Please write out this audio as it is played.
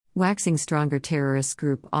Waxing stronger terrorist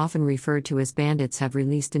group often referred to as bandits have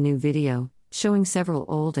released a new video, showing several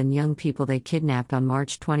old and young people they kidnapped on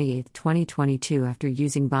March 28, 2022 after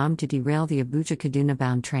using bomb to derail the Abuja-Kaduna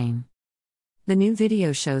bound train. The new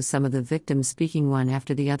video shows some of the victims speaking one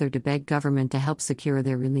after the other to beg government to help secure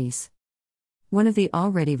their release. One of the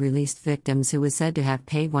already released victims, who was said to have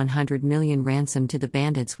paid 100 million ransom to the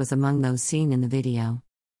bandits, was among those seen in the video.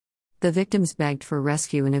 The victims begged for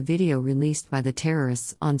rescue in a video released by the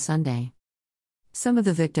terrorists on Sunday. Some of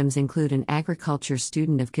the victims include an agriculture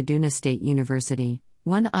student of Kaduna State University,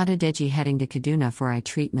 one Adedeji heading to Kaduna for eye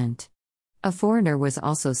treatment. A foreigner was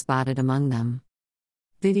also spotted among them.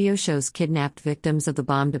 Video shows kidnapped victims of the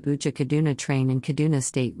bombed Abuja-Kaduna train in Kaduna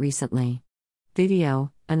State recently.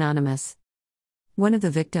 Video, anonymous. One of the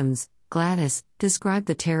victims, Gladys, described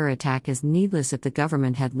the terror attack as needless if the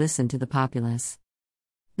government had listened to the populace.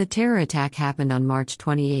 The terror attack happened on March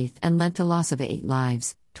 28 and led to loss of 8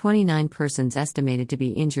 lives, 29 persons estimated to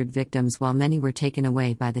be injured victims, while many were taken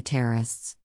away by the terrorists.